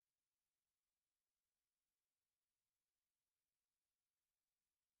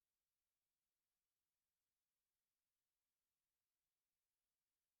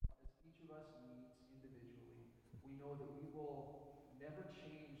know that we will never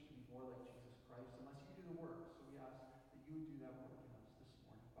change to be more like Jesus Christ unless you do the work. So we ask that you would do that work in us this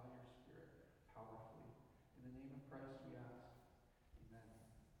morning by your Spirit, powerfully. In the name of Christ we ask.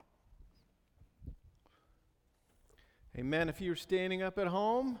 Amen. Amen. If you're standing up at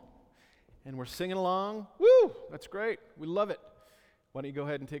home and we're singing along, woo, that's great. We love it. Why don't you go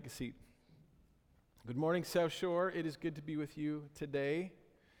ahead and take a seat? Good morning, South Shore. It is good to be with you today.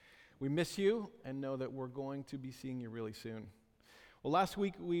 We miss you and know that we're going to be seeing you really soon. Well, last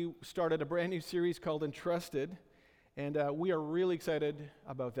week we started a brand new series called Entrusted, and we are really excited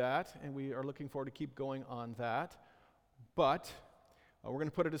about that, and we are looking forward to keep going on that. But we're going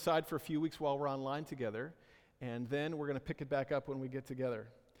to put it aside for a few weeks while we're online together, and then we're going to pick it back up when we get together.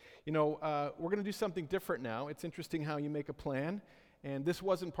 You know, we're going to do something different now. It's interesting how you make a plan, and this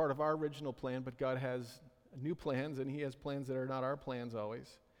wasn't part of our original plan, but God has new plans, and He has plans that are not our plans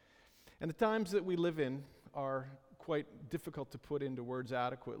always. And the times that we live in are quite difficult to put into words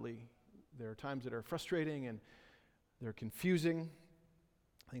adequately. There are times that are frustrating, and they're confusing.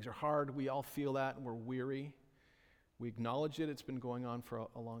 Things are hard. We all feel that, and we're weary. We acknowledge it. It's been going on for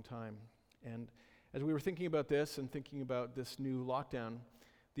a long time. And as we were thinking about this and thinking about this new lockdown,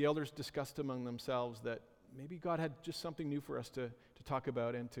 the elders discussed among themselves that maybe God had just something new for us to talk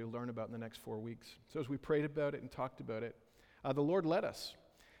about and to learn about in the next 4 weeks. So as we prayed about it and talked about it, the Lord led us.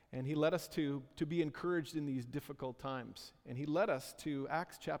 And He led us to be encouraged in these difficult times. And He led us to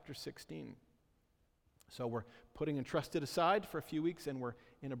Acts chapter 16. So we're putting Entrusted aside for a few weeks, and we're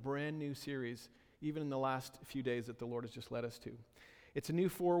in a brand new series, even in the last few days that the Lord has just led us to. It's a new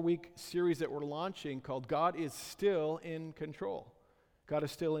 4-week series that we're launching called God is Still in Control. God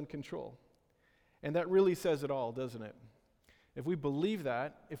is still in control. And that really says it all, doesn't it? If we believe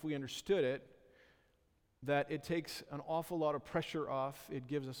that, if we understood it, that it takes an awful lot of pressure off, it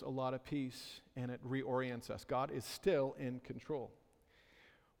gives us a lot of peace, and it reorients us. God is still in control.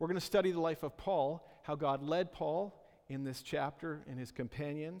 We're going to study the life of Paul, how God led Paul in this chapter and his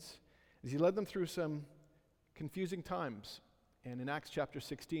companions, as He led them through some confusing times. And in Acts chapter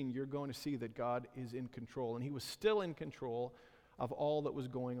 16, you're going to see that God is in control, and He was still in control of all that was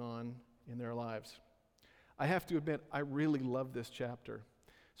going on in their lives. I have to admit, I really love this chapter.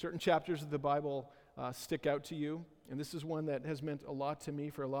 Certain chapters of the Bible stick out to you, and this is one that has meant a lot to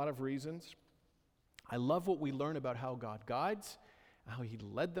me for a lot of reasons. I love what we learn about how God guides, how He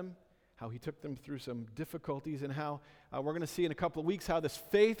led them, how He took them through some difficulties, and how we're going to see in a couple of weeks how this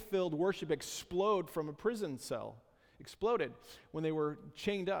faith-filled worship exploded from a prison cell, exploded when they were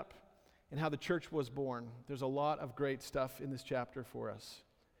chained up, and how the church was born. There's a lot of great stuff in this chapter for us.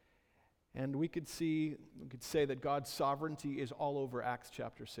 And we could say that God's sovereignty is all over Acts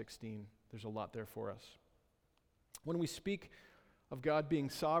chapter 16. There's a lot there for us. When we speak of God being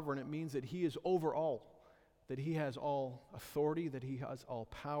sovereign, it means that He is over all, that He has all authority, that He has all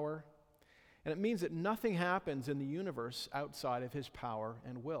power. And it means that nothing happens in the universe outside of His power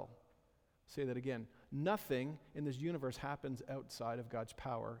and will. I'll say that again. Nothing in this universe happens outside of God's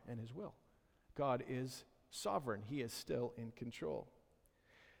power and His will. God is sovereign. He is still in control.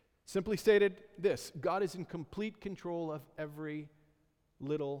 Simply stated this, God is in complete control of every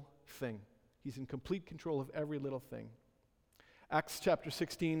little thing. He's in complete control of every little thing. Acts chapter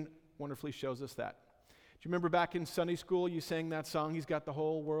 16 wonderfully shows us that. Do you remember back in Sunday school you sang that song, He's got the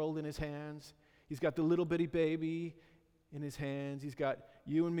whole world in His hands. He's got the little bitty baby in His hands. He's got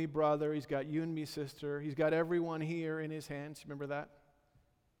you and me, brother. He's got you and me, sister. He's got everyone here in His hands. You remember that?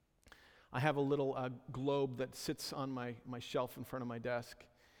 I have a little globe that sits on my shelf in front of my desk.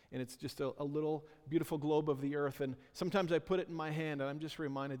 And it's just a little beautiful globe of the earth. And sometimes I put it in my hand, and I'm just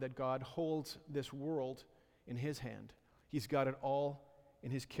reminded that God holds this world in His hand. He's got it all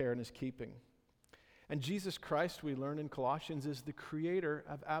in His care and His keeping. And Jesus Christ, we learn in Colossians, is the creator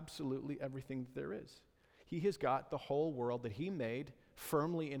of absolutely everything that there is. He has got the whole world that He made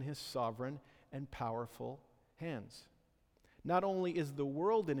firmly in His sovereign and powerful hands. Not only is the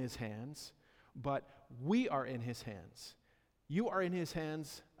world in His hands, but we are in His hands. You are in His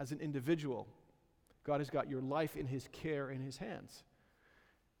hands as an individual. God has got your life in His care, in His hands.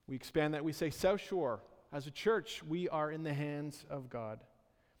 We expand that. We say, South Shore, as a church, we are in the hands of God.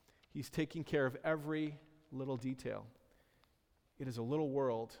 He's taking care of every little detail. It is a little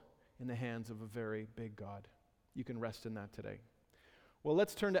world in the hands of a very big God. You can rest in that today. Well,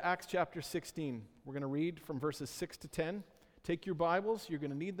 let's turn to Acts chapter 16. We're going to read from verses 6 to 10. Take your Bibles. You're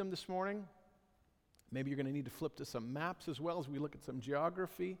going to need them this morning. Maybe you're going to need to flip to some maps as well as we look at some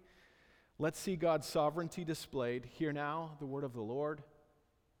geography. Let's see God's sovereignty displayed. Hear now the word of the Lord,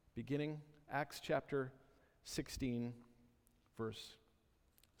 beginning Acts chapter 16, verse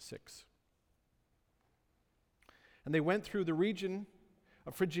 6. And they went through the region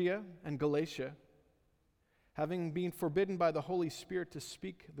of Phrygia and Galatia, having been forbidden by the Holy Spirit to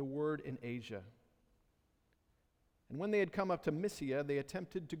speak the word in Asia. And when they had come up to Mysia, they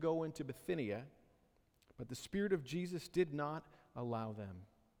attempted to go into Bithynia, but the Spirit of Jesus did not allow them.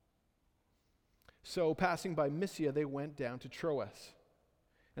 So, passing by Mysia, they went down to Troas.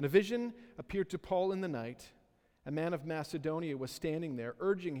 And a vision appeared to Paul in the night. A man of Macedonia was standing there,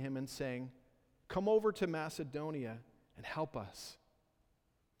 urging him and saying, "Come over to Macedonia and help us."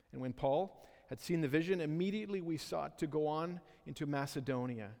 And when Paul had seen the vision, immediately we sought to go on into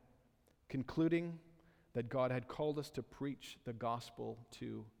Macedonia, concluding that God had called us to preach the gospel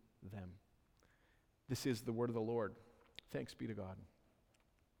to them. This is the word of the Lord. Thanks be to God.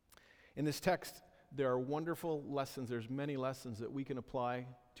 In this text, there are wonderful lessons. There's many lessons that we can apply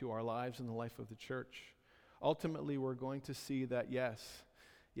to our lives and the life of the church. Ultimately, we're going to see that yes,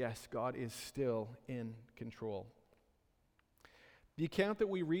 God is still in control. The account that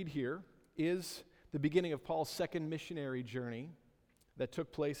we read here is the beginning of Paul's second missionary journey that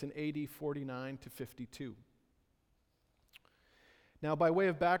took place in AD 49 to 52. Now, by way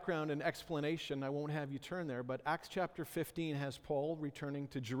of background and explanation, I won't have you turn there, but Acts chapter 15 has Paul returning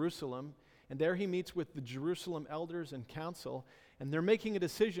to Jerusalem, and there he meets with the Jerusalem elders and council, and they're making a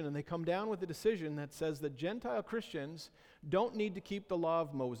decision, and they come down with a decision that says that Gentile Christians don't need to keep the law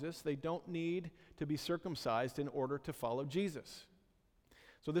of Moses. They don't need to be circumcised in order to follow Jesus.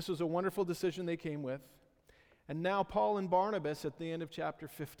 So this was a wonderful decision they came with. And now Paul and Barnabas, at the end of chapter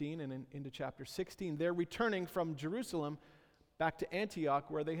 15 and into chapter 16, they're returning from Jerusalem back to Antioch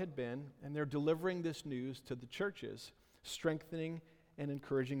where they had been, and they're delivering this news to the churches, strengthening and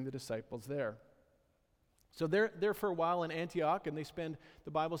encouraging the disciples there. So they're there for a while in Antioch, and they spend,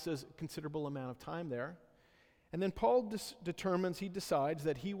 the Bible says, a considerable amount of time there. And then Paul decides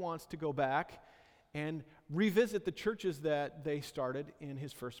that he wants to go back and revisit the churches that they started in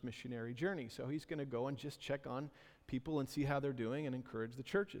his first missionary journey. So he's going to go and just check on people and see how they're doing and encourage the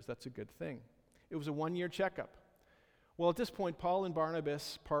churches. That's a good thing. It was a one-year checkup. Well, at this point, Paul and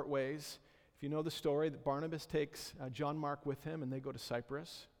Barnabas part ways. If you know the story, that Barnabas takes John Mark with him, and they go to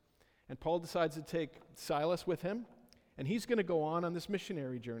Cyprus. And Paul decides to take Silas with him, and he's going to go on this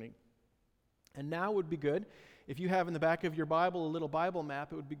missionary journey. And now would be good, if you have in the back of your Bible a little Bible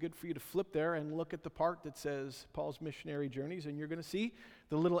map, it would be good for you to flip there and look at the part that says Paul's missionary journeys, and you're going to see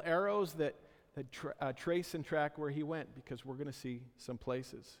the little arrows that trace and track where he went, because we're going to see some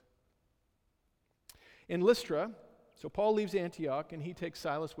places. In Lystra, so Paul leaves Antioch, and he takes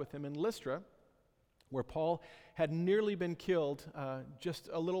Silas with him. In Lystra, where Paul had nearly been killed just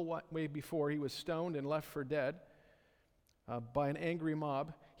a little way before, he was stoned and left for dead by an angry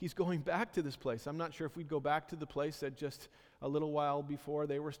mob. He's going back to this place. I'm not sure if we'd go back to the place that just a little while before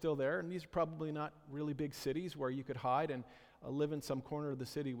they were still there. And these are probably not really big cities where you could hide and live in some corner of the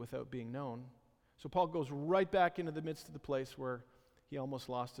city without being known. So Paul goes right back into the midst of the place where he almost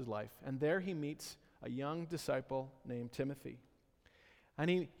lost his life. And there he meets a young disciple named Timothy.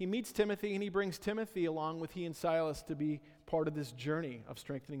 And he meets Timothy, and he brings Timothy along with he and Silas to be part of this journey of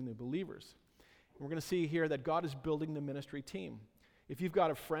strengthening the believers. And we're going to see here that God is building the ministry team. If you've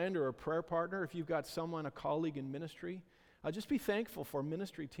got a friend or a prayer partner, if you've got someone, a colleague in ministry, just be thankful for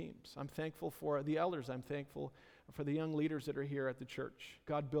ministry teams. I'm thankful for the elders. I'm thankful for the young leaders that are here at the church.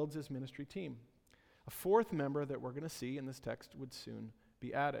 God builds his ministry team. A fourth member that we're going to see in this text would soon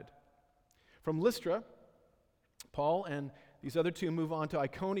be added. From Lystra, Paul and these other two move on to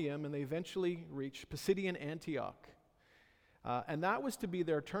Iconium, and they eventually reach Pisidian Antioch. And that was to be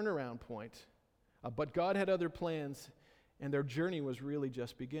their turnaround point. But God had other plans, and their journey was really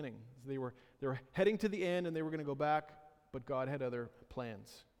just beginning. They were heading to the end, and they were going to go back, but God had other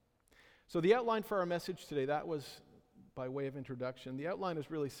plans. So the outline for our message today, that was by way of introduction. The outline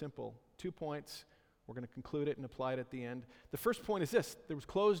is really simple. 2 points. We're going to conclude it and apply it at the end. The first point is this. There was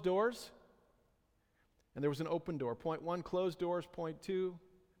closed doors, and there was an open door. Point 1, closed doors. Point 2,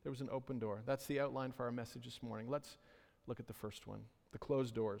 there was an open door. That's the outline for our message this morning. Let's look at the first one, the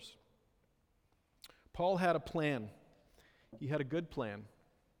closed doors. Paul had a plan. He had a good plan.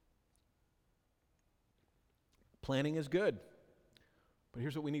 Planning is good. But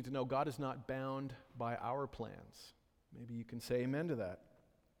here's what we need to know. God is not bound by our plans. Maybe you can say amen to that.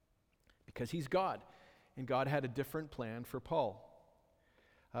 Because he's God. And God had a different plan for Paul.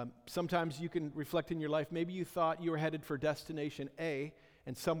 Sometimes you can reflect in your life, maybe you thought you were headed for destination A,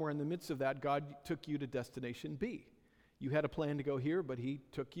 and somewhere in the midst of that, God took you to destination B. You had a plan to go here, but he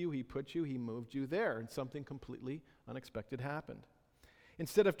took you, he put you, he moved you there, and something completely unexpected happened.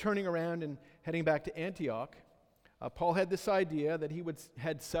 Instead of turning around and heading back to Antioch, Paul had this idea that he would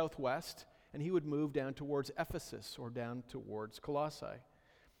head southwest and he would move down towards Ephesus or down towards Colossae.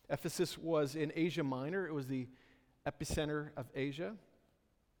 Ephesus was in Asia Minor. It was the epicenter of Asia.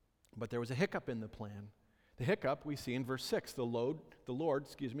 But there was a hiccup in the plan. The hiccup we see in verse 6. The Lord,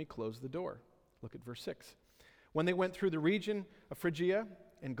 closed the door. Look at verse 6. When they went through the region of Phrygia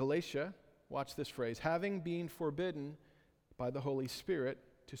and Galatia, watch this phrase, having been forbidden by the Holy Spirit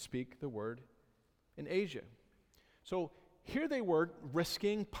to speak the word in Asia. So here they were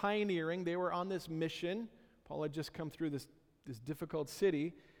risking, pioneering. They were on this mission. Paul had just come through this difficult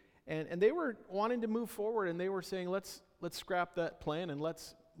city, and they were wanting to move forward, and they were saying, let's scrap that plan and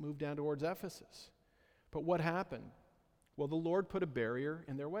let's move down towards Ephesus. But what happened? Well, the Lord put a barrier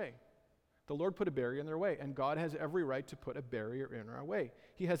in their way. The Lord put a barrier in their way, and God has every right to put a barrier in our way.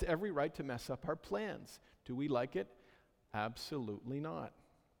 He has every right to mess up our plans. Do we like it? Absolutely not.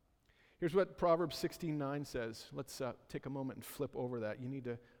 Here's what Proverbs 16:9 says. Let's take a moment and flip over that. You need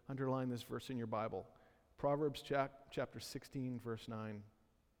to underline this verse in your Bible. Proverbs chapter 16, verse 9.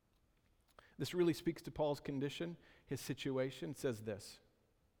 This really speaks to Paul's condition, his situation. It says this: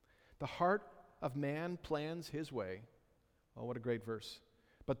 the heart of man plans his way. Oh, what a great verse.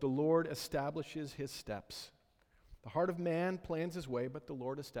 But the Lord establishes his steps. The heart of man plans his way, but the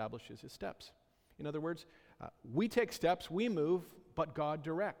Lord establishes his steps. In other words, we take steps, we move, but God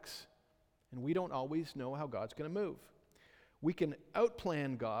directs. And we don't always know how God's going to move. We can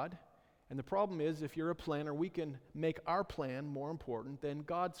outplan God, and the problem is, if you're a planner, we can make our plan more important than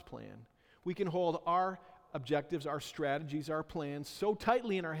God's plan. We can hold our objectives, our strategies, our plans so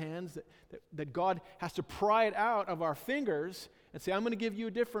tightly in our hands that God has to pry it out of our fingers and say, I'm going to give you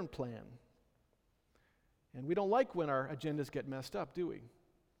a different plan. And we don't like when our agendas get messed up, do we?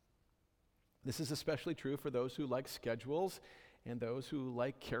 This is especially true for those who like schedules and those who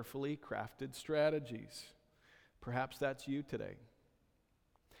like carefully crafted strategies. Perhaps that's you today.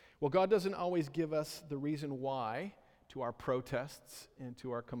 Well, God doesn't always give us the reason why to our protests and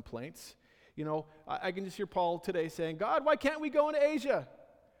to our complaints. You know, I can just hear Paul today saying, God, why can't we go into Asia?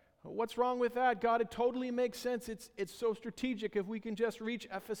 What's wrong with that? God, it totally makes sense. It's so strategic. If we can just reach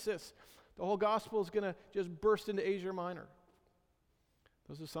Ephesus, the whole gospel is going to just burst into Asia Minor.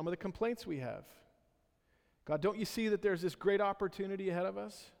 Those are some of the complaints we have. God, don't you see that there's this great opportunity ahead of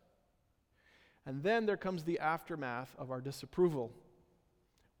us? And then there comes the aftermath of our disapproval.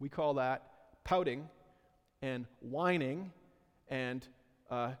 We call that pouting and whining and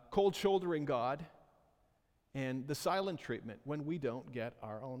cold shouldering God, and the silent treatment when we don't get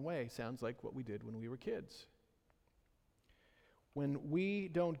our own way. Sounds like what we did when we were kids. When we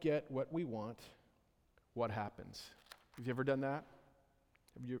don't get what we want, what happens? Have you ever done that?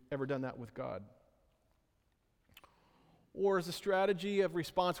 Have you ever done that with God? Or as a strategy of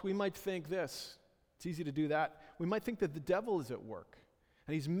response, we might think this. It's easy to do that. We might think that the devil is at work,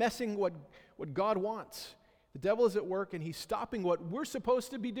 and he's messing what God wants. The devil is at work, and he's stopping what we're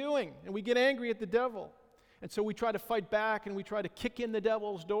supposed to be doing, and we get angry at the devil. And so we try to fight back, and we try to kick in the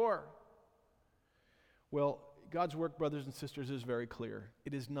devil's door. Well, God's work, brothers and sisters, is very clear.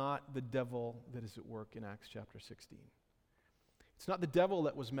 It is not the devil that is at work in Acts chapter 16. It's not the devil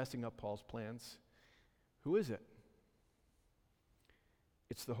that was messing up Paul's plans. Who is it?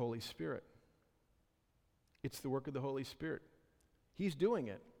 It's the Holy Spirit. It's the work of the Holy Spirit. He's doing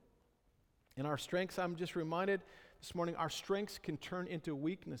it. And our strengths, I'm just reminded this morning, our strengths can turn into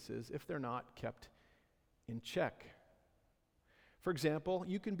weaknesses if they're not kept in check. For example,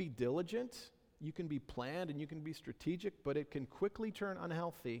 you can be diligent, you can be planned, and you can be strategic, but it can quickly turn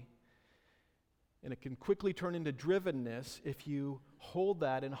unhealthy, and it can quickly turn into drivenness if you hold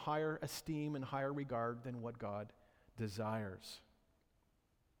that in higher esteem and higher regard than what God desires.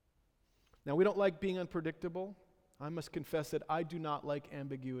 Now, we don't like being unpredictable. I must confess that I do not like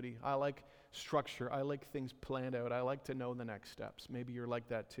ambiguity. I like structure. I like things planned out. I like to know the next steps. Maybe you're like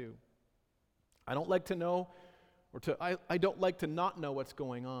that too. I don't like to know, I don't like to not know what's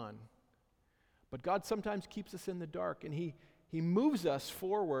going on. But God sometimes keeps us in the dark, and He moves us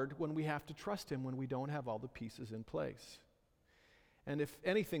forward when we have to trust Him, when we don't have all the pieces in place. And if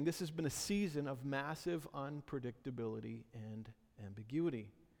anything, this has been a season of massive unpredictability and ambiguity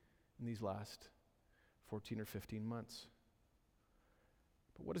in these last 14 or 15 months.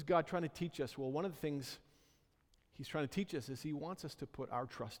 But what is God trying to teach us? Well, one of the things He's trying to teach us is He wants us to put our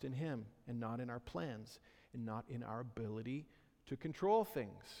trust in Him and not in our plans and not in our ability to control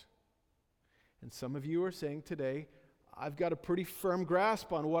things. And some of you are saying today, I've got a pretty firm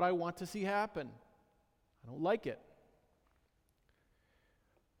grasp on what I want to see happen. I don't like it.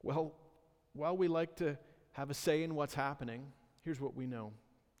 Well, while we like to have a say in what's happening, here's what we know.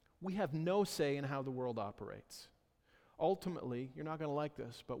 We have no say in how the world operates. ultimately, you're not going to like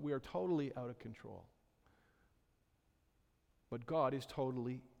this, but we are totally out of control. But God is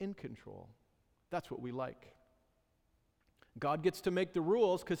totally in control. That's what we like. God gets to make the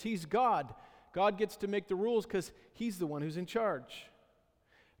rules because He's God. God gets to make the rules because He's the one who's in charge.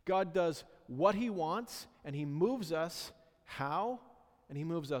 God does what He wants, and He moves us how, and He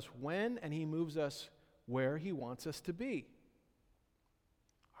moves us when, and He moves us where He wants us to be.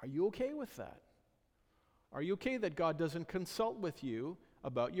 Are you okay with that? Are you okay that God doesn't consult with you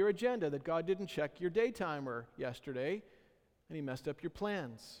about your agenda, that God didn't check your day timer yesterday, and He messed up your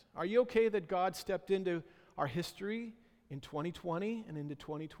plans? Are you okay that God stepped into our history in 2020 and into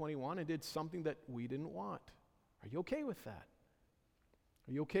 2021 and did something that we didn't want? Are you okay with that?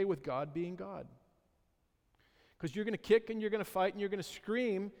 Are you okay with God being God? Because you're going to kick and you're going to fight and you're going to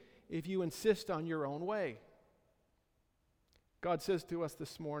scream if you insist on your own way. God says to us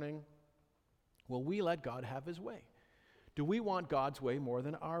this morning, will we let God have His way? Do we want God's way more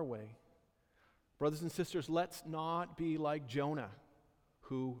than our way? Brothers and sisters, let's not be like Jonah,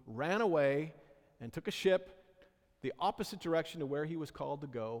 who ran away and took a ship the opposite direction to where he was called to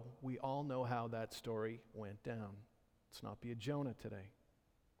go. We all know how that story went down. Let's not be a Jonah today.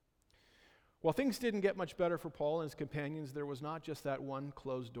 Well, things didn't get much better for Paul and his companions. There was not just that one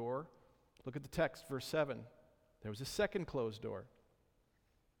closed door. Look at the text, verse 7. There was a second closed door.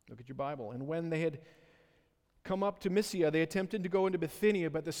 Look at your Bible. And when they had come up to Mysia, they attempted to go into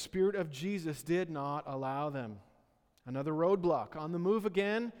Bithynia, but the Spirit of Jesus did not allow them. Another roadblock. On the move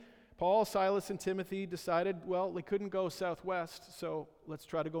again, Paul, Silas, and Timothy decided, well, they couldn't go southwest, so let's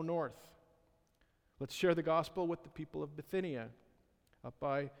try to go north. Let's share the gospel with the people of Bithynia, up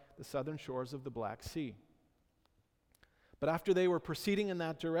by the southern shores of the Black Sea. But after they were proceeding in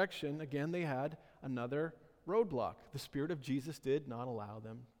that direction, again they had another roadblock. The Spirit of Jesus did not allow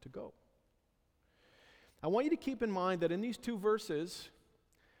them to go. I want you to keep in mind that in these two verses,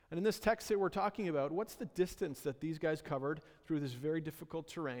 and in this text that we're talking about, what's the distance that these guys covered through this very difficult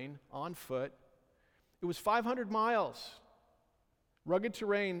terrain on foot? It was 500 miles. Rugged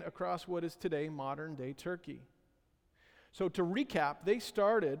terrain across what is today modern-day Turkey. So to recap, they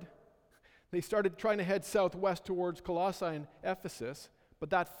started trying to head southwest towards Colossae and Ephesus, but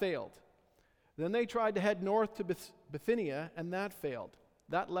that failed. Then they tried to head north to Bithynia, and that failed.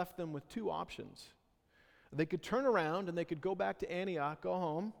 That left them with two options. They could turn around and they could go back to Antioch, go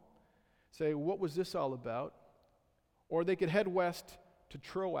home, say, what was this all about? Or they could head west to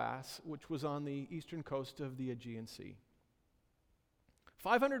Troas, which was on the eastern coast of the Aegean Sea.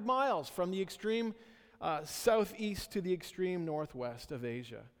 500 miles from the extreme southeast to the extreme northwest of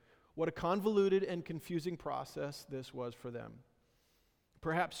Asia. What a convoluted and confusing process this was for them.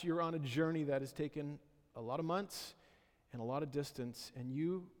 Perhaps you're on a journey that has taken a lot of months and a lot of distance, and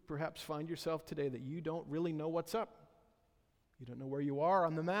you perhaps find yourself today that you don't really know what's up. You don't know where you are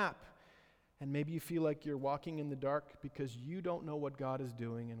on the map, and maybe you feel like you're walking in the dark because you don't know what God is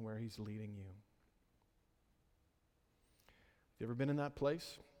doing and where He's leading you. You ever been in that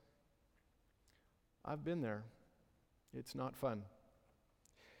place? I've been there. It's not fun.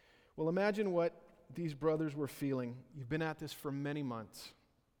 Well, imagine what these brothers were feeling. You've been at this for many months.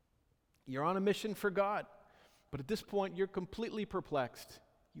 You're on a mission for God, but at this point, you're completely perplexed.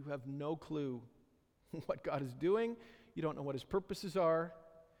 You have no clue what God is doing. You don't know what His purposes are.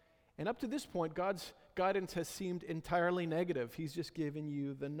 And up to this point, God's guidance has seemed entirely negative. He's just given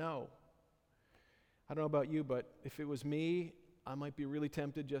you the no. I don't know about you, but if it was me, I might be really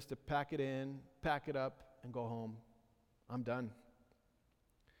tempted just to pack it in, pack it up, and go home. I'm done.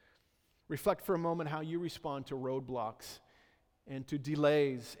 Reflect for a moment how you respond to roadblocks and to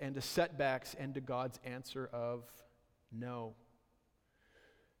delays and to setbacks and to God's answer of no.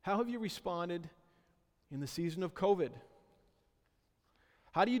 How have you responded in the season of COVID?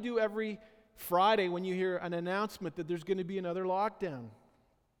 How do you do every Friday when you hear an announcement that there's going to be another lockdown?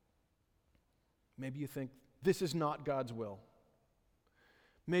 Maybe you think, this is not God's will.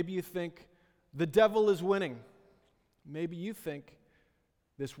 Maybe you think, the devil is winning. Maybe you think,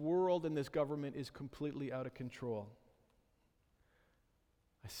 this world and this government is completely out of control.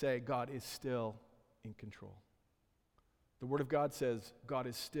 I say, God is still in control. The Word of God says, God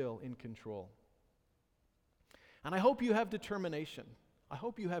is still in control. And I hope you have determination. I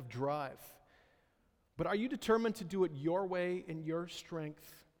hope you have drive. But are you determined to do it your way in your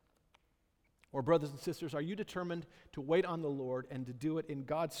strength? Or brothers and sisters, are you determined to wait on the Lord and to do it in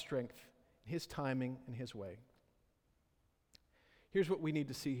God's strength, His timing, and His way? Here's what we need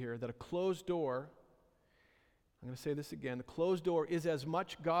to see here, that a closed door, I'm going to say this again, the closed door is as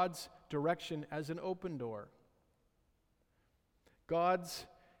much God's direction as an open door. God's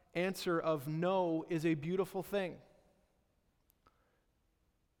answer of no is a beautiful thing.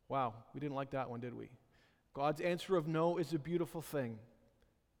 Wow, we didn't like that one, did we? God's answer of no is a beautiful thing.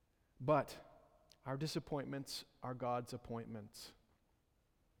 But our disappointments are God's appointments.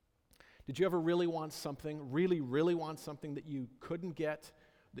 Did you ever really want something, really want something that you couldn't get,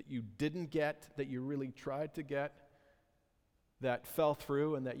 that you didn't get, that you really tried to get, that fell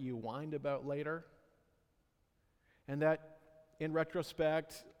through and that you whined about later? And that, in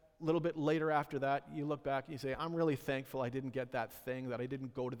retrospect, a little bit later after that, you look back and you say, I'm really thankful I didn't get that thing, that I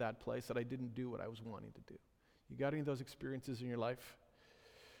didn't go to that place, that I didn't do what I was wanting to do. You got any of those experiences in your life?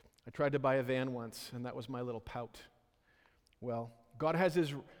 I tried to buy a van once, and that was my little pout. Well, God has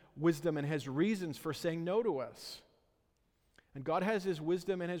His wisdom and His reasons for saying no to us. And God has His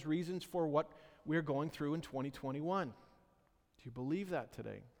wisdom and His reasons for what we're going through in 2021. Do you believe that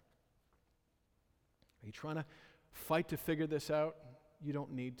today? Are you trying to fight to figure this out? You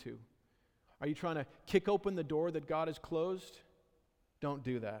don't need to. Are you trying to kick open the door that God has closed? Don't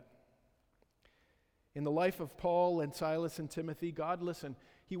do that. In the life of Paul and Silas and Timothy, God, listen,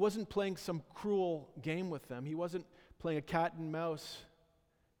 He wasn't playing some cruel game with them. He wasn't playing a cat and mouse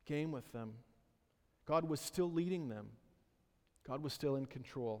game with them. God was still leading them. God was still in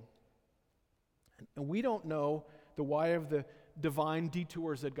control. And we don't know the why of the divine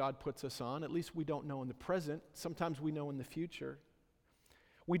detours that God puts us on. At least we don't know in the present. Sometimes we know in the future.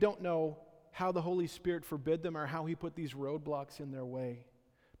 We don't know how the Holy Spirit forbid them or how He put these roadblocks in their way.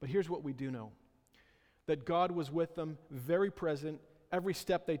 But here's what we do know. That God was with them, very present, every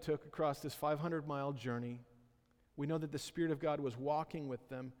step they took across this 500-mile journey. We know that the Spirit of God was walking with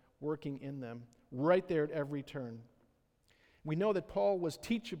them, working in them, right there at every turn. We know that Paul was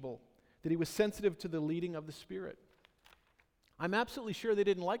teachable, that he was sensitive to the leading of the Spirit. I'm absolutely sure they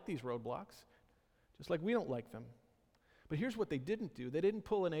didn't like these roadblocks, just like we don't like them. But here's what they didn't do. They didn't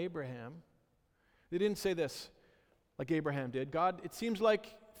pull an Abraham. They didn't say this like Abraham did. God, it seems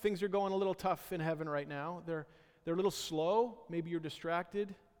like things are going a little tough in heaven right now. They're a little slow. Maybe you're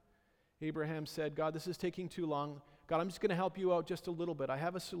distracted. Abraham said, God, this is taking too long. God, I'm just going to help you out just a little bit. I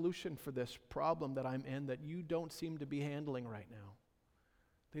have a solution for this problem that I'm in that you don't seem to be handling right now.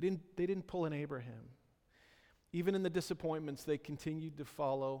 They didn't pull an Abraham. Even in the disappointments, they continued to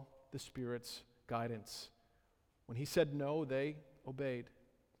follow the Spirit's guidance. When He said no, they obeyed.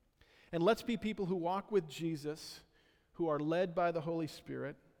 And let's be people who walk with Jesus, who are led by the Holy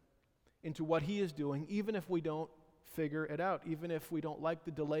Spirit into what He is doing, even if we don't figure it out, even if we don't like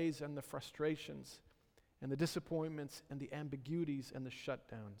the delays and the frustrations and the disappointments and the ambiguities and the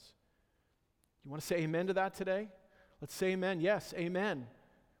shutdowns. You want to say amen to that today? Let's say amen. Yes, amen.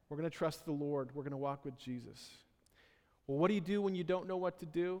 We're going to trust the Lord. We're going to walk with Jesus. Well, what do you do when you don't know what to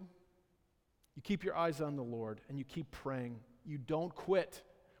do? You keep your eyes on the Lord and you keep praying. You don't quit.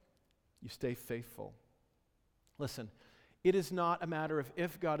 You stay faithful. Listen, it is not a matter of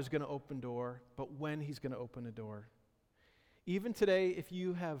if God is going to open a door, but when He's going to open a door. Even today, if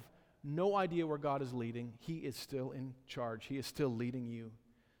you have no idea where God is leading, He is still in charge. He is still leading you.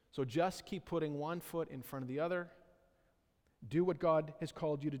 So just keep putting one foot in front of the other. Do what God has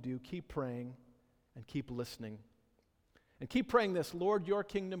called you to do. Keep praying and keep listening. And keep praying this, Lord, your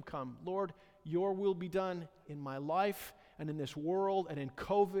kingdom come. Lord, your will be done in my life and in this world and in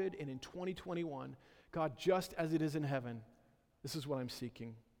COVID and in 2021. God, just as it is in heaven, this is what I'm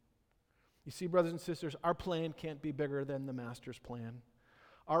seeking. You see, brothers and sisters, our plan can't be bigger than the Master's plan.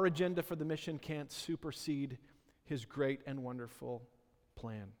 Our agenda for the mission can't supersede His great and wonderful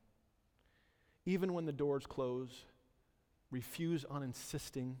plan. Even when the doors close, refuse on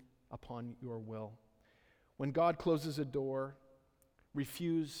insisting upon your will. When God closes a door,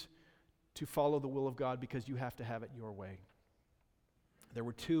 refuse to follow the will of God because you have to have it your way. There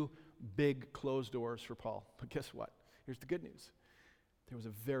were two big closed doors for Paul, but guess what? Here's the good news. There was a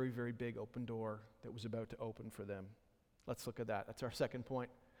very, very big open door that was about to open for them. Let's look at that. That's our second point,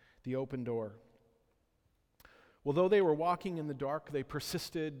 the open door. Well, though they were walking in the dark, they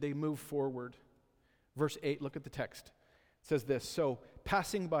persisted, they moved forward. Verse 8, look at the text. It says this, so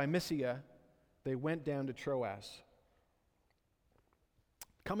passing by Mysia, they went down to Troas.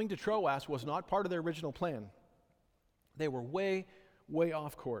 Coming to Troas was not part of their original plan. They were way, way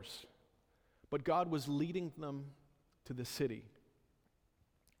off course. But God was leading them to the city.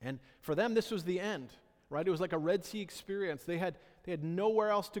 And for them, this was the end, right? It was like a Red Sea experience. They had nowhere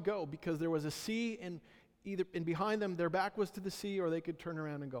else to go because there was a sea, and behind them, their back was to the sea, or they could turn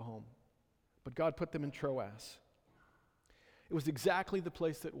around and go home. But God put them in Troas. It was exactly the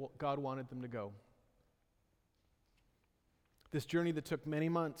place that God wanted them to go. This journey that took many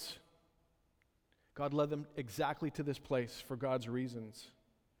months, God led them exactly to this place for God's reasons.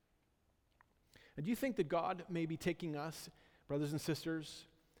 And do you think that God may be taking us, brothers and sisters,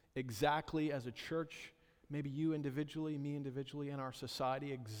 exactly as a church, maybe you individually, me individually, and our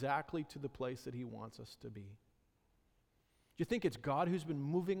society, exactly to the place that he wants us to be? Do you think it's God who's been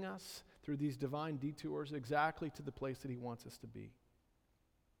moving us through these divine detours exactly to the place that he wants us to be?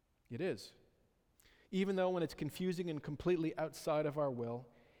 It is. Even though when it's confusing and completely outside of our will,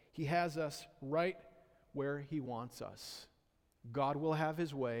 he has us right where he wants us. God will have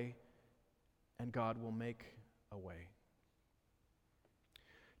his way, and God will make a way.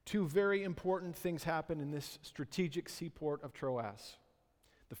 Two very important things happened in this strategic seaport of Troas.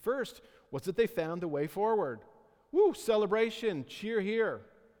 The first was that they found the way forward. Woo, celebration, cheer here,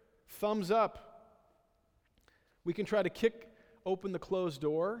 thumbs up. We can try to kick open the closed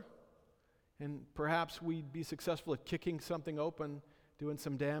door, and perhaps we'd be successful at kicking something open, doing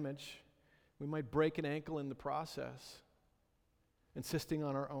some damage. We might break an ankle in the process, insisting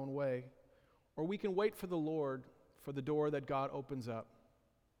on our own way. Or we can wait for the Lord for the door that God opens up.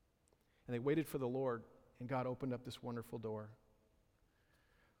 And they waited for the Lord, and God opened up this wonderful door.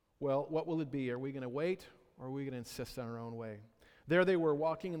 Well, what will it be? Are we going to wait, or are we going to insist on our own way? There they were,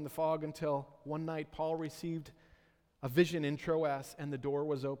 walking in the fog until one night Paul received a vision in Troas, and the door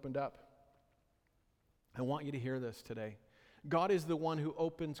was opened up. I want you to hear this today. God is the one who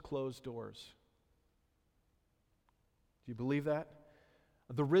opens closed doors. Do you believe that?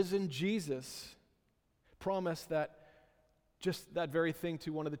 The risen Jesus promised that just that very thing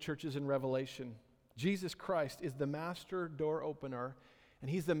to one of the churches in Revelation. Jesus Christ is the master door opener, and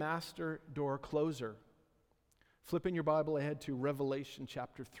he's the master door closer. Flip in your Bible ahead to Revelation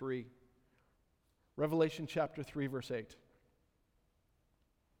chapter 3. Revelation chapter 3, verse 8. To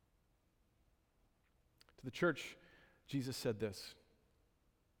the church, Jesus said this: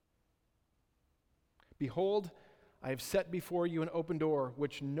 "Behold, I have set before you an open door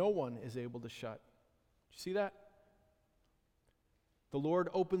which no one is able to shut." Do you see that? The Lord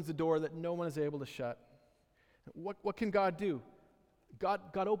opens the door that no one is able to shut. What can God do?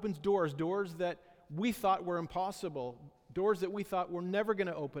 God opens doors that we thought were impossible, doors that we thought were never going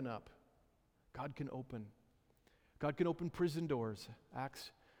to open up. God can open. God can open prison doors.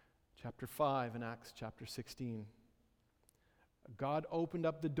 Acts chapter 5 and Acts chapter 16. God opened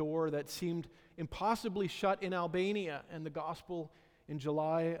up the door that seemed impossibly shut in Albania, and the gospel in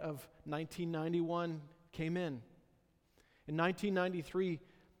July of 1991 came in. In 1993,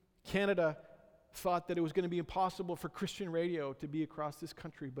 Canada thought that it was going to be impossible for Christian radio to be across this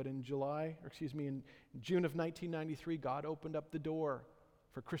country, but in in June of 1993, God opened up the door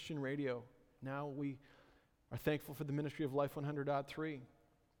for Christian radio. Now we are thankful for the ministry of Life 100.3.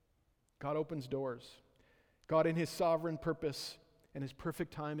 God opens doors. God, in his sovereign purpose and his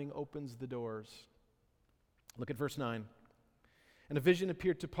perfect timing, opens the doors. Look at verse 9. "And a vision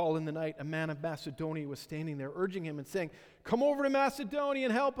appeared to Paul in the night. A man of Macedonia was standing there, urging him and saying, 'Come over to Macedonia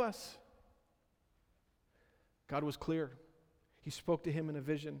and help us.'" God was clear. He spoke to him in a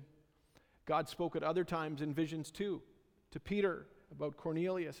vision. God spoke at other times in visions too, to Peter about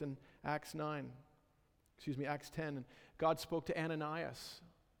Cornelius in Acts 10. And God spoke to Ananias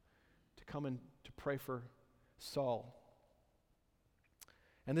to come and to pray for Saul.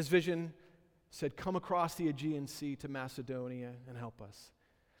 And this vision said, "Come across the Aegean Sea to Macedonia and help us."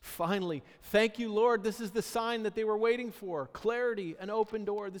 Finally, thank you, Lord. This is the sign that they were waiting for. Clarity, an open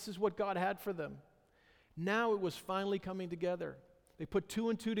door. This is what God had for them. Now it was finally coming together. They put two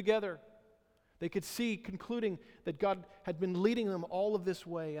and two together. They could see, concluding that God had been leading them all of this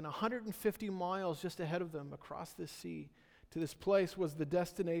way, and 150 miles just ahead of them across this sea to this place was the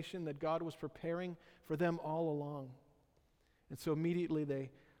destination that God was preparing for them all along. And so immediately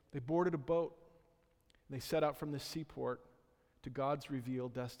they boarded a boat. And they set out from this seaport to God's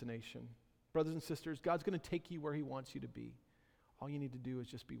revealed destination. Brothers and sisters, God's going to take you where he wants you to be. All you need to do is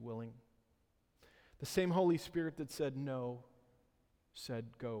just be willing. The same Holy Spirit that said no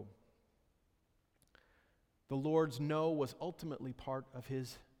said go. The Lord's no was ultimately part of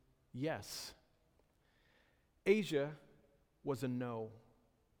his yes. Asia was a no,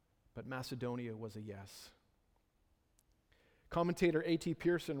 but Macedonia was a yes. Commentator A.T.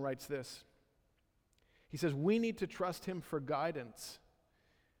 Pearson writes this. He says, "We need to trust him for guidance."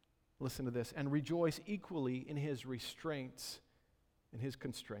 Listen to this. "And rejoice equally in his restraints and his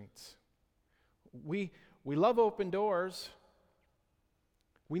constraints." We love open doors.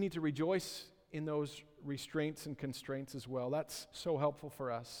 We need to rejoice in those restraints and constraints as well. That's so helpful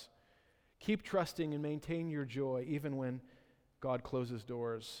for us. Keep trusting and maintain your joy even when God closes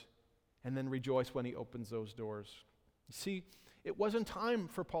doors, and then rejoice when he opens those doors. You see, it wasn't time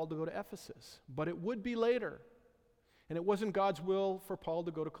for Paul to go to Ephesus, but it would be later. And it wasn't God's will for Paul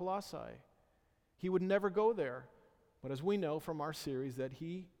to go to Colossae. He would never go there. But as we know from our series, that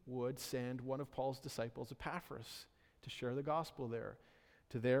he would send one of Paul's disciples, Epaphras, to share the gospel there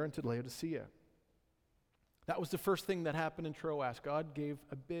and to Laodicea. That was the first thing that happened in Troas. God gave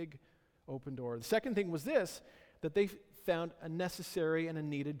a big open door. The second thing was this, that they found a necessary and a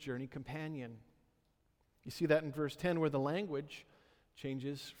needed journey companion. You see that in verse 10 where the language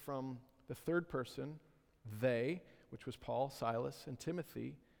changes from the third person, they, which was Paul, Silas, and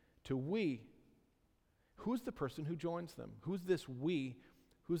Timothy, to we. Who's the person who joins them? Who's this we?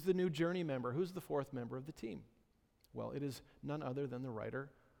 Who's the new journey member? Who's the fourth member of the team? Well, it is none other than the writer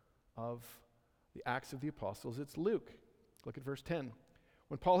of the Acts of the Apostles. It's Luke. Look at verse 10.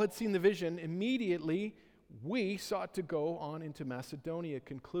 When Paul had seen the vision, immediately we sought to go on into Macedonia,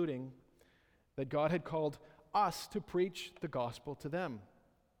 concluding that God had called us to preach the gospel to them.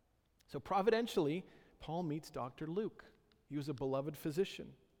 So providentially, Paul meets Dr. Luke. He was a beloved physician.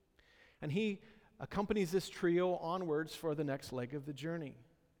 And he accompanies this trio onwards for the next leg of the journey.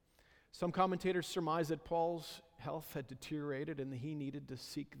 Some commentators surmise that Paul's health had deteriorated and that he needed to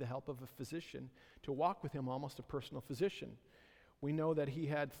seek the help of a physician to walk with him, almost a personal physician. We know that he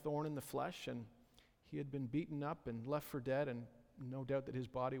had thorn in the flesh and he had been beaten up and left for dead, and no doubt that his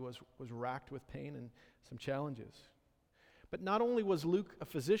body was racked with pain and some challenges. But not only was Luke a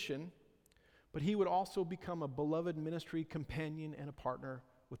physician, but he would also become a beloved ministry companion and a partner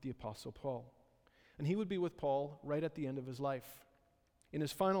with the Apostle Paul. And he would be with Paul right at the end of his life. In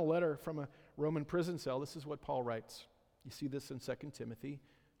his final letter from a Roman prison cell, this is what Paul writes. You see this in 2 Timothy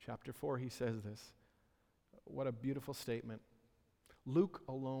chapter 4. He says this. What a beautiful statement. Luke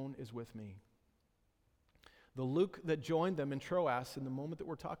alone is with me. The Luke that joined them in Troas in the moment that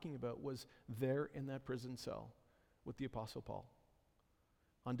we're talking about was there in that prison cell with the Apostle Paul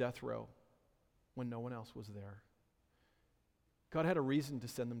on death row when no one else was there. God had a reason to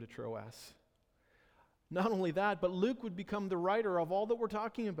send them to Troas. Not only that, but Luke would become the writer of all that we're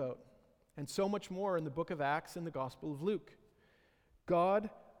talking about, and so much more in the book of Acts and the Gospel of Luke. God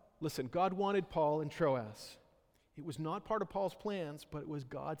wanted Paul in Troas. It was not part of Paul's plans, but it was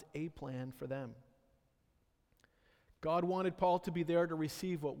God's A plan for them. God wanted Paul to be there to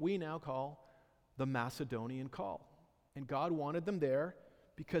receive what we now call the Macedonian call. And God wanted them there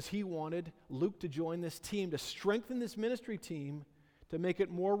because he wanted Luke to join this team, to strengthen this ministry team, to make it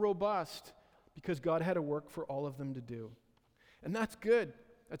more robust, because God had a work for all of them to do. And that's good.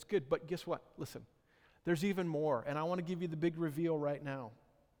 That's good. But guess what? Listen, there's even more. And I want to give you the big reveal right now.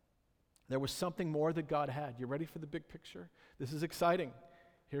 There was something more that God had. You ready for the big picture? This is exciting.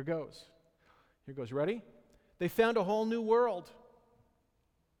 Here goes. Here goes. Ready? They found a whole new world.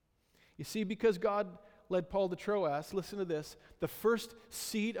 You see, because God led Paul to Troas, listen to this, the first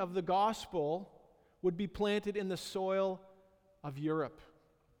seed of the gospel would be planted in the soil of Europe.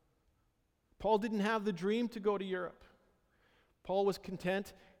 Paul didn't have the dream to go to Europe. Paul was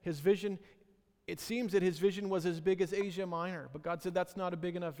content. His vision, it seems that his vision was as big as Asia Minor, but God said, that's not a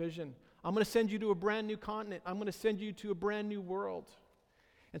big enough vision. I'm going to send you to a brand new continent. I'm going to send you to a brand new world.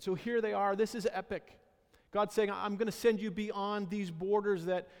 And so here they are. This is epic. God's saying, I'm going to send you beyond these borders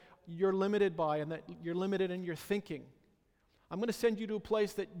that you're limited by and that you're limited in your thinking. I'm going to send you to a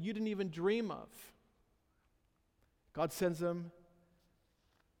place that you didn't even dream of. God sends them,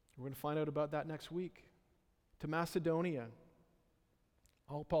 we're going to find out about that next week, to Macedonia.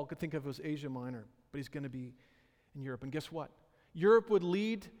 All Paul could think of was Asia Minor, but he's going to be in Europe. And guess what? Europe would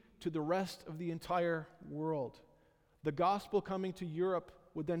lead to the rest of the entire world. The gospel coming to Europe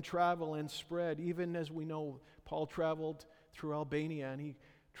would then travel and spread, even as we know Paul traveled through Albania and he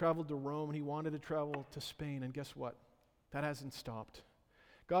traveled to Rome and he wanted to travel to Spain. And guess what? That hasn't stopped.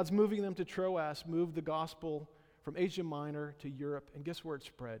 God's moving them to Troas, moved the gospel from Asia Minor to Europe, and guess where it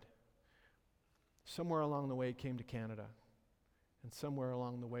spread? Somewhere along the way it came to Canada. And somewhere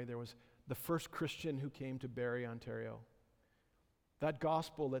along the way there was the first Christian who came to Barrie, Ontario. That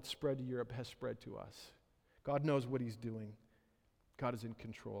gospel that spread to Europe has spread to us. God knows what he's doing. God is in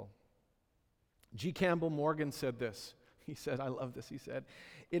control. G. Campbell Morgan said this. He said, I love this. He said,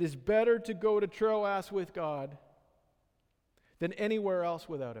 it is better to go to Troas with God than anywhere else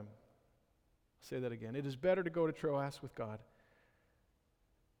without him. I'll say that again. It is better to go to Troas with God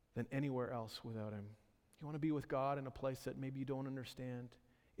than anywhere else without him. You want to be with God in a place that maybe you don't understand?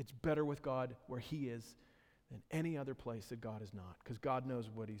 It's better with God where he is than any other place that God is not, because God knows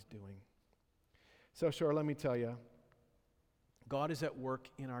what he's doing. So sure, let me tell you, God is at work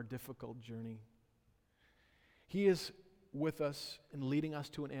in our difficult journey. He is with us and leading us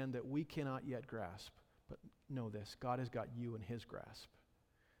to an end that we cannot yet grasp. But know this, God has got you in his grasp.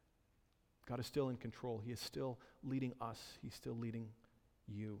 God is still in control. He is still leading us. He's still leading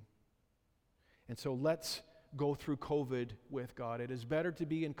you. And so let's go through COVID with God. It is better to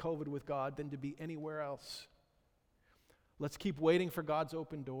be in COVID with God than to be anywhere else. Let's keep waiting for God's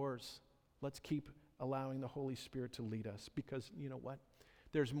open doors. Let's keep allowing the Holy Spirit to lead us, because you know what?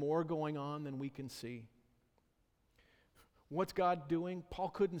 There's more going on than we can see. What's God doing? Paul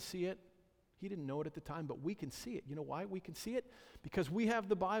couldn't see it. He didn't know it at the time, but we can see it. You know why we can see it? Because we have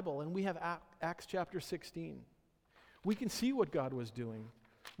the Bible and we have Acts chapter 16. We can see what God was doing.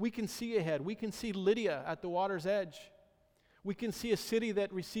 We can see ahead. We can see Lydia at the water's edge. We can see a city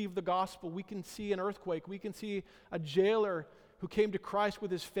that received the gospel. We can see an earthquake. We can see a jailer who came to Christ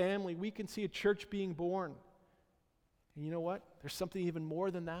with his family. We can see a church being born. And you know what? There's something even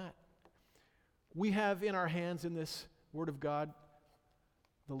more than that. We have in our hands in this Word of God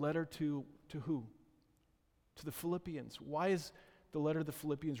the letter to who? To the Philippians. Why is the letter to the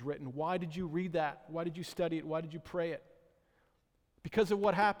Philippians written? Why did you read that? Why did you study it? Why did you pray it? Because of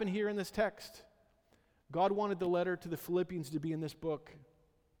what happened here in this text. God wanted the letter to the Philippians to be in this book.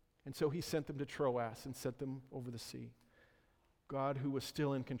 And so he sent them to Troas and sent them over the sea. God, who was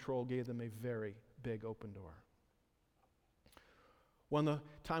still in control, gave them a very big open door. Well, in the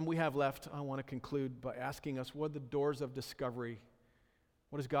time we have left, I want to conclude by asking us, what are the doors of discovery?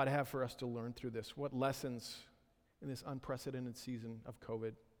 What does God have for us to learn through this? What lessons in this unprecedented season of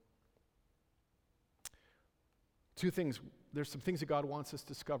COVID? Two things. There's some things that God wants us to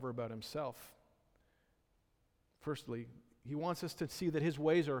discover about himself. Firstly, he wants us to see that his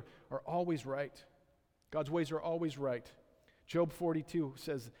ways are always right. God's ways are always right. Job 42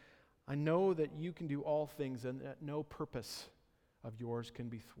 says, I know that you can do all things and that no purpose of yours can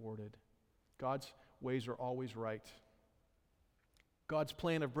be thwarted. God's ways are always right. God's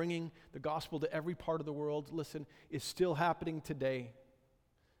plan of bringing the gospel to every part of the world, listen, is still happening today.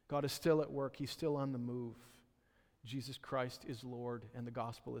 God is still at work. He's still on the move. Jesus Christ is Lord, and the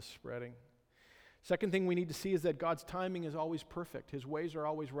gospel is spreading. Second thing we need to see is that God's timing is always perfect. His ways are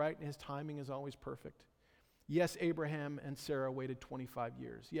always right, and his timing is always perfect. Yes, Abraham and Sarah waited 25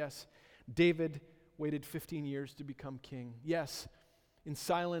 years. Yes, David waited 15 years to become king. Yes, in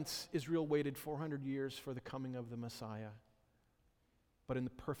silence, Israel waited 400 years for the coming of the Messiah. But in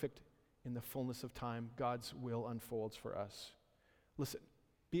the fullness of time, God's will unfolds for us. Listen,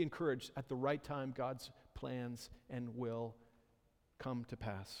 be encouraged. At the right time, God's plans and will come to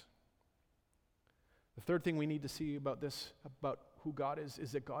pass. The third thing we need to see about this, about who God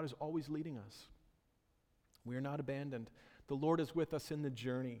is that God is always leading us. We are not abandoned. The Lord is with us in the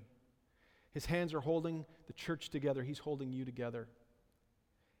journey. His hands are holding the church together. He's holding you together.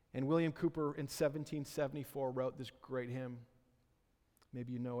 And William Cooper in 1774 wrote this great hymn.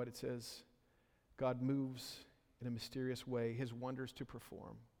 Maybe you know it. It says, God moves in a mysterious way, his wonders to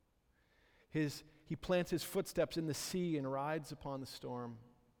perform. He plants his footsteps in the sea and rides upon the storm.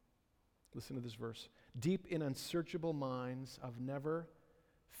 Listen to this verse. Deep in unsearchable minds of never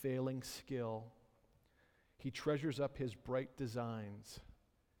failing skill, he treasures up his bright designs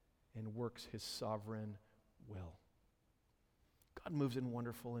and works his sovereign will. God moves in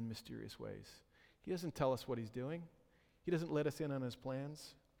wonderful and mysterious ways. He doesn't tell us what he's doing. He doesn't let us in on his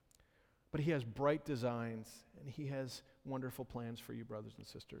plans. But he has bright designs, and he has wonderful plans for you, brothers and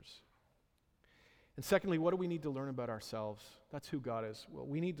sisters. And secondly, what do we need to learn about ourselves? That's who God is. Well,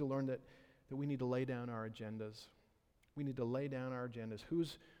 we need to learn that we need to lay down our agendas. We need to lay down our agendas.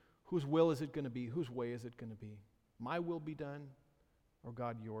 Whose will is it going to be? Whose way is it going to be? My will be done, or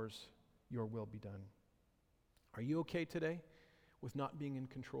God, your will be done. Are you okay today with not being in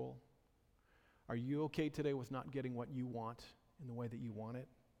control? Are you okay today with not getting what you want in the way that you want it?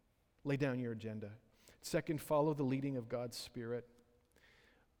 Lay down your agenda. Second, follow the leading of God's Spirit.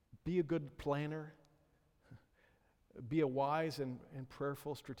 Be a good planner. Be a wise and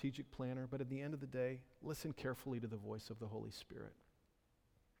prayerful, strategic planner. But at the end of the day, listen carefully to the voice of the Holy Spirit.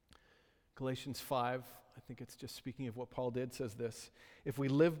 Galatians 5, I think it's just speaking of what Paul did, says this. If we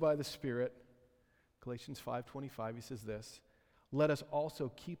live by the Spirit, Galatians 5:25, he says this, let us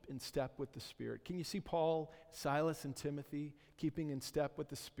also keep in step with the Spirit. Can you see Paul, Silas, and Timothy keeping in step with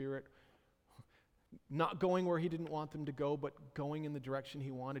the Spirit? Not going where he didn't want them to go, but going in the direction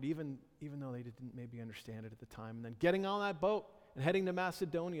he wanted, even though they didn't maybe understand it at the time. And then getting on that boat and heading to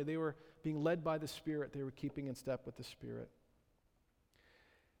Macedonia, they were being led by the Spirit. They were keeping in step with the Spirit.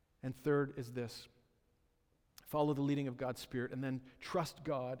 And third is this. Follow the leading of God's Spirit, and then trust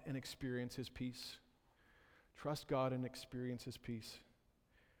God and experience his peace. Trust God and experience his peace.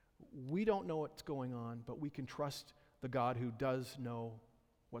 We don't know what's going on, but we can trust the God who does know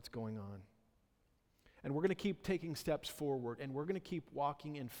what's going on. And we're going to keep taking steps forward, and we're going to keep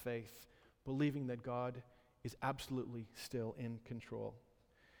walking in faith, believing that God is absolutely still in control.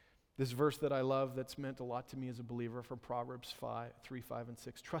 This verse that I love that's meant a lot to me as a believer from Proverbs 3, 5, and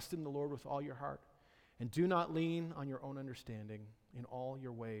 6. Trust in the Lord with all your heart, and do not lean on your own understanding. In all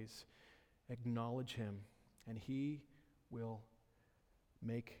your ways, acknowledge him, and he will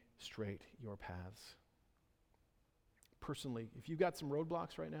make straight your paths. Personally, if you've got some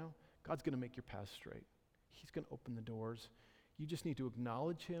roadblocks right now, God's going to make your paths straight. He's going to open the doors. You just need to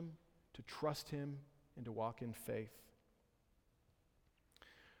acknowledge him, to trust him, and to walk in faith.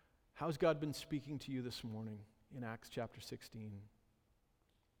 How's God been speaking to you this morning in Acts chapter 16?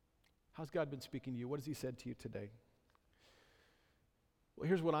 How's God been speaking to you? What has he said to you today? Well,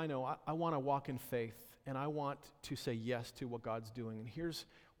 here's what I know. I want to walk in faith, and I want to say yes to what God's doing. And here's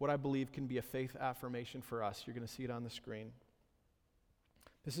what I believe can be a faith affirmation for us. You're going to see it on the screen.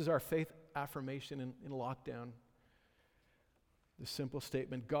 This is our faith affirmation in lockdown. The simple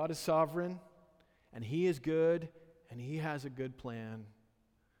statement: God is sovereign, and he is good, and he has a good plan.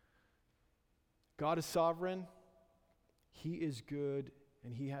 God is sovereign, he is good,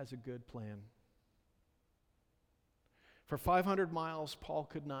 and he has a good plan. For 500 miles, Paul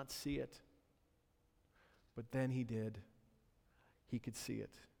could not see it, but then he did. He could see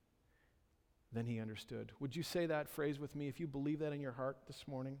it. Then he understood. Would you say that phrase with me if you believe that in your heart this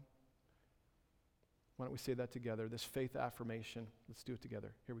morning? Why don't we say that together, this faith affirmation. Let's do it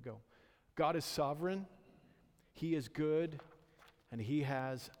together. Here we go. God is sovereign, he is good, and he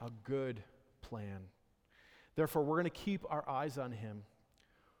has a good plan. Therefore, we're going to keep our eyes on him.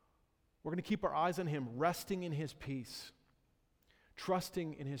 We're going to keep our eyes on him, resting in his peace,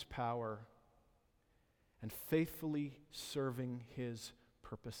 trusting in his power, and faithfully serving his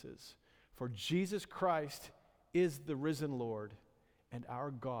purposes. For Jesus Christ is the risen Lord, and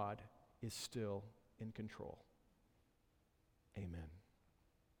our God is still in control. Amen.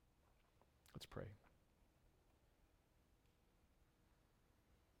 Let's pray.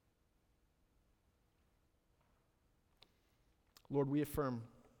 Lord, we affirm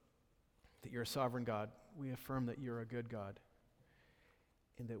that you're a sovereign God. We affirm that you're a good God.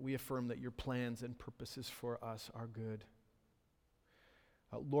 And that we affirm that your plans and purposes for us are good.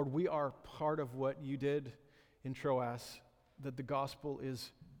 Lord, we are part of what you did in Troas, that the gospel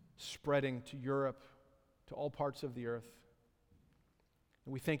is spreading to Europe, to all parts of the earth.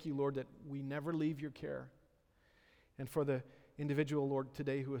 And we thank you, Lord, that we never leave your care. And for the individual, Lord,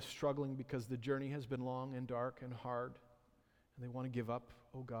 today who is struggling because the journey has been long and dark and hard, and they want to give up,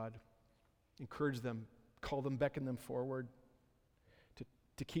 oh God, encourage them, call them, beckon them forward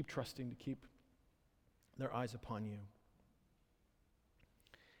to keep trusting, to keep their eyes upon you.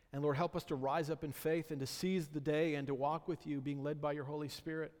 And Lord, help us to rise up in faith and to seize the day and to walk with you, being led by your Holy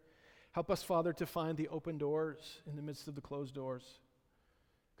Spirit. Help us, Father, to find the open doors in the midst of the closed doors.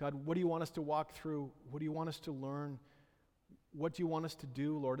 God, what do you want us to walk through? What do you want us to learn? What do you want us to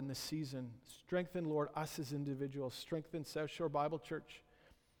do, Lord, in this season? Strengthen, Lord, us as individuals. Strengthen South Shore Bible Church.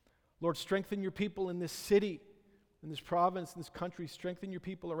 Lord, strengthen your people in this city, in this province, in this country. Strengthen your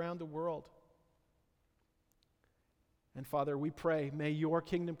people around the world. And Father, we pray, may your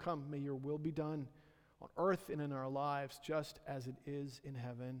kingdom come, may your will be done on earth and in our lives, just as it is in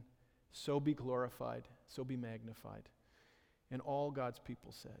heaven. So be glorified, so be magnified. And all God's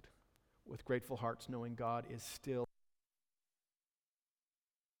people said, with grateful hearts, knowing God is still